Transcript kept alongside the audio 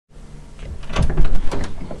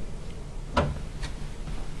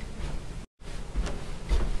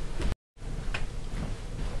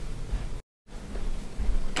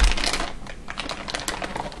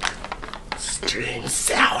turn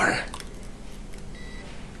sour.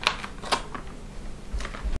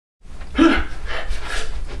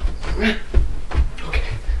 Okay.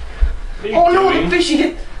 Oh no, the fishy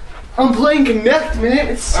hit! I'm playing Connect, man.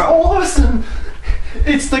 It's so awesome.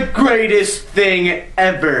 It's the greatest thing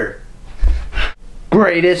ever.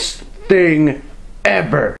 Greatest thing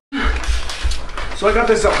ever. So I got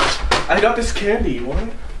this candy. You want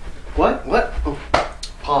it? What? What? Oh,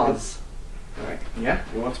 pause. Alright. Yeah?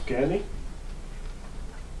 You want some candy?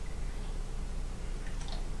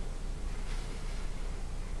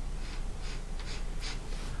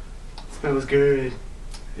 Smells good.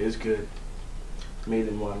 It is good. Made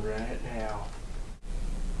in one right now.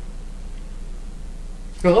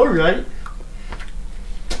 Alright.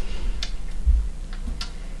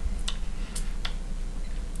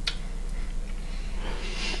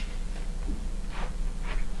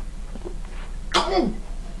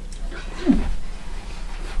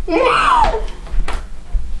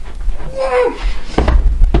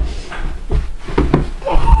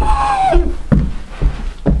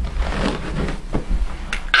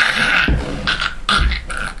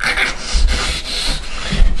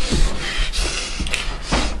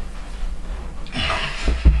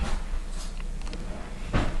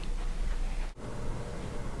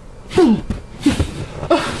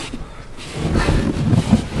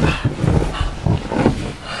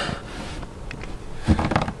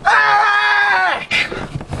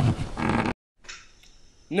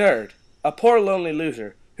 Nerd. A poor lonely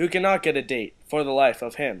loser who cannot get a date for the life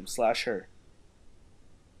of him/her.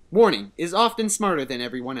 Warning, is often smarter than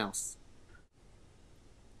everyone else.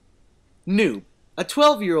 Noob. A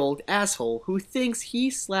 12-year-old asshole who thinks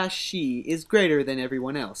he/she is greater than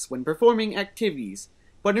everyone else when performing activities,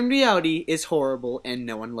 but in reality is horrible and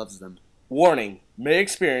no one loves them. Warning. May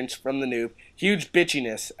experience from the noob huge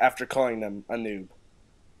bitchiness after calling them a noob.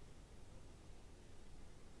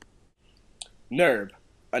 Nerd.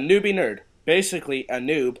 A newbie nerd. Basically a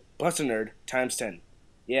noob plus a nerd times 10.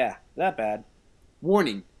 Yeah, that bad.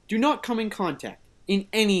 Warning, do not come in contact, in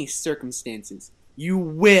any circumstances. You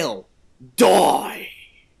will die.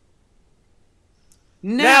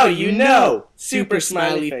 Now you know! Super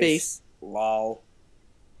smiley face. Lol.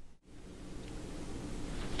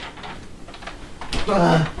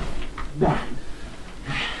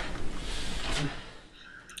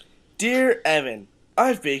 Dear Evan,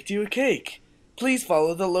 I've baked you a cake. Please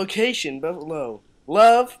follow the location below.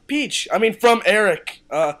 Love, Peach. I mean, from Eric.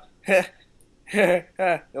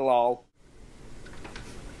 Lol.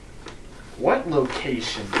 What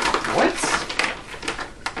location? What?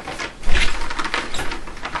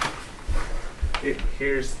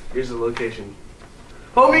 Here's the location.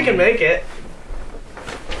 Hope we can make it.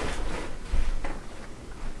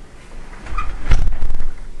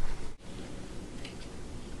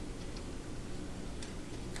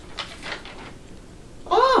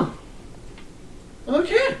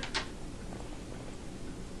 Okay.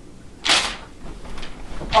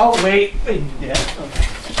 Oh, wait. Yeah, okay.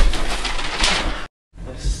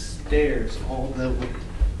 The stairs all the way.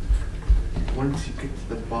 Once you get to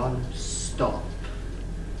the bottom, stop.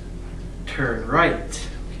 Turn right.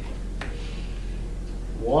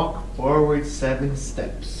 Walk forward 7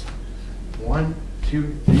 steps. 1,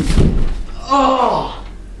 2, 3. Oh!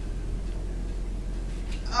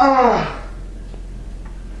 Ah!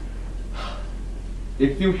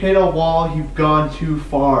 If you hit a wall, you've gone too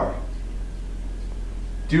far.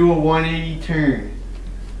 Do a 180 turn.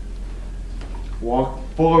 Walk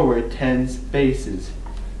forward 10 spaces.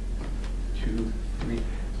 2, 3,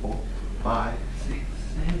 4, 5, 6,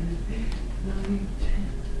 7, 8, 9,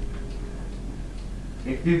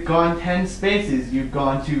 10. If you've gone 10 spaces, you've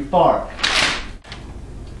gone too far.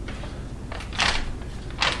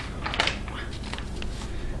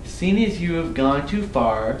 Seeing as you have gone too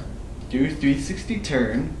far, do a 360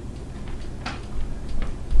 turn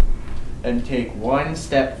and take 1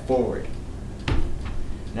 step forward.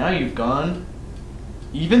 Now you've gone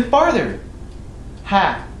even farther.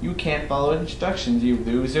 Ha! You can't follow instructions, you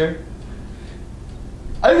loser.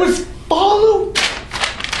 I was follow.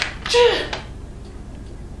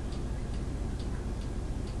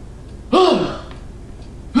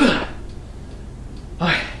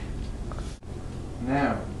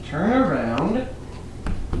 Now turn around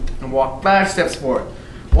and walk 5 steps forward.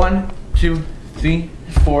 1, 2, 3,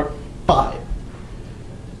 4, 5.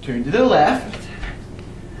 Turn to the left.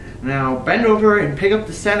 Now bend over and pick up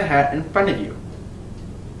the Santa hat in front of you.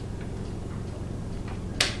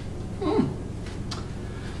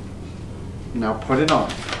 Now put it on.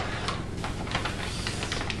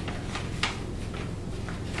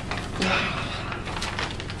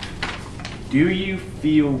 Do you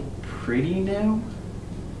feel pretty now?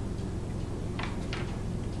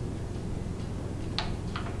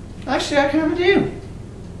 Actually, I kind of do.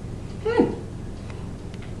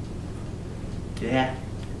 Yeah,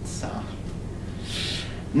 it's soft.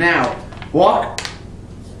 Now, walk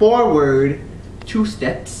forward 2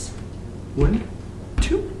 steps. 1,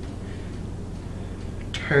 2.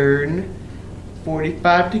 Turn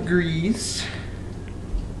 45 degrees.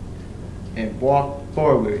 And walk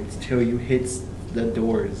forwards till you hit the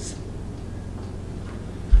doors.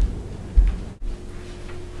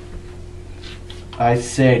 I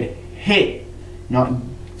said hit, not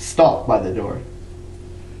stop by the door.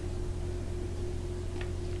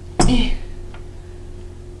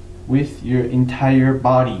 With your entire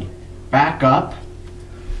body. Back up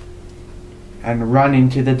and run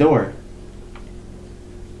into the door.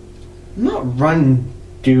 Not run,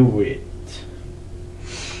 do it.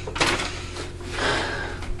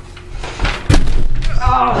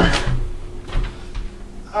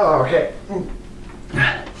 Oh, okay.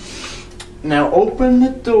 Now open the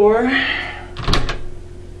door.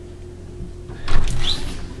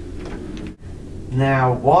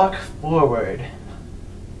 Now walk forward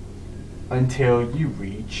until you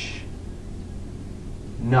reach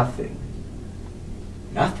nothing.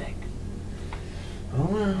 Nothing? Oh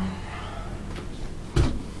well.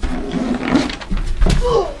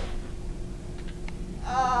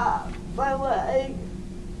 My leg.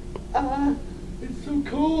 It's so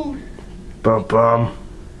cold. Bum bum.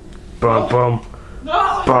 Bum bum.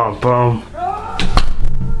 No! Bum bum.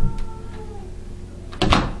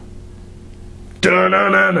 Da na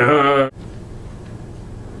na na.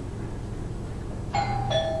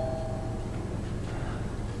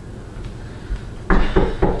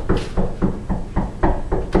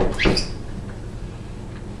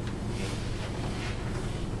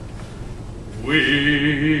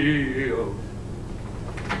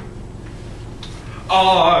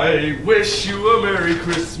 I wish you a Merry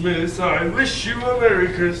Christmas. I wish you a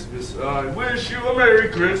Merry Christmas. I wish you a Merry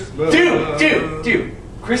Christmas. Dude,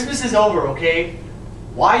 Christmas is over, okay?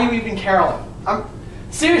 Why are you even caroling?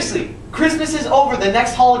 Seriously, Christmas is over. The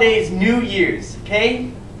next holiday is New Year's,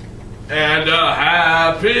 okay? And a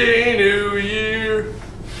Happy New Year.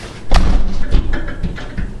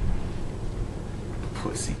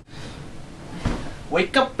 Pussy.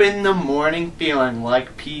 Wake up in the morning feeling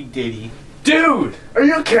like P. Diddy. Dude, are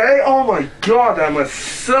you okay? Oh my god, that must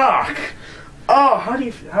suck. Oh, how do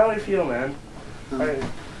you feel, man?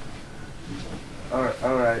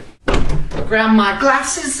 Alright. Grab my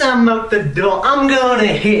glasses, I'm out the door. I'm gonna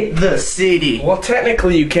hit the city. Well,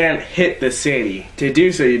 technically you can't hit the city. To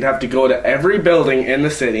do so, you'd have to go to every building in the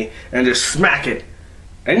city and just smack it.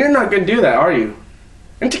 And you're not gonna do that, are you?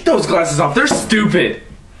 And take those glasses off, they're stupid.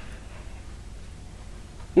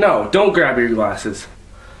 No, don't grab your glasses.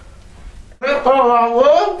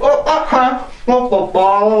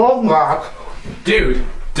 Dude,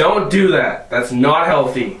 don't do that. That's not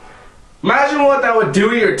healthy. Imagine what that would do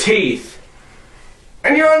to your teeth.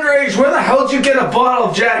 And you're underage, where the hell did you get a bottle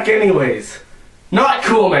of Jack anyways? Not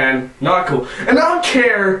cool, man. Not cool. And I don't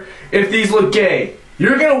care if these look gay.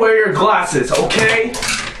 You're gonna wear your glasses, okay?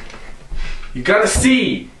 You gotta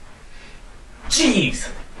see. Jeez.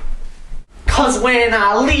 Cause when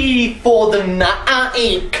I leave for the night, I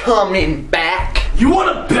ain't coming back. You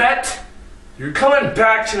wanna bet? You're coming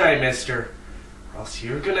back tonight, mister. Or else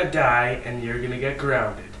you're gonna die and you're gonna get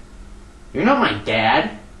grounded. You're not my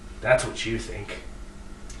dad. That's what you think.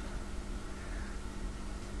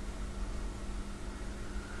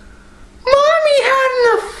 Mommy had an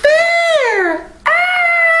affair!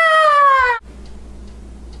 Ah!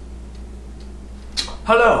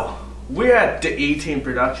 Hello, we're at DaETeam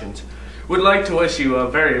Productions. Would like to wish you a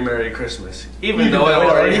very Merry Christmas, even though it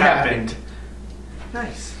already happened.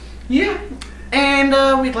 Nice. Yeah,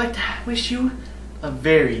 and we'd like to wish you a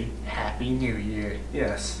very happy New Year.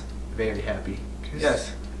 Yes. Very happy.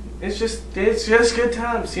 Yes. It's just good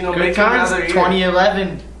times, you know. Good make times. another year.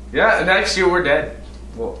 2011. Yeah, next year we're dead.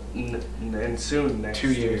 Well, and soon next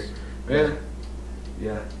 2 years. Really?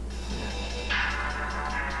 Yeah.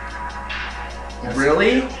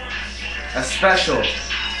 Really? A special.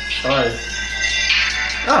 Sorry.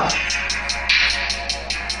 Oh.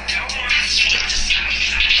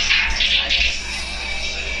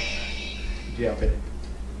 Yeah, okay.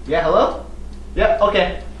 Yeah, hello? Yeah,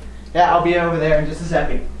 okay. Yeah, I'll be over there in just a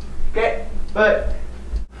second. Okay, but...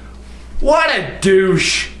 What a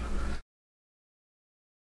douche!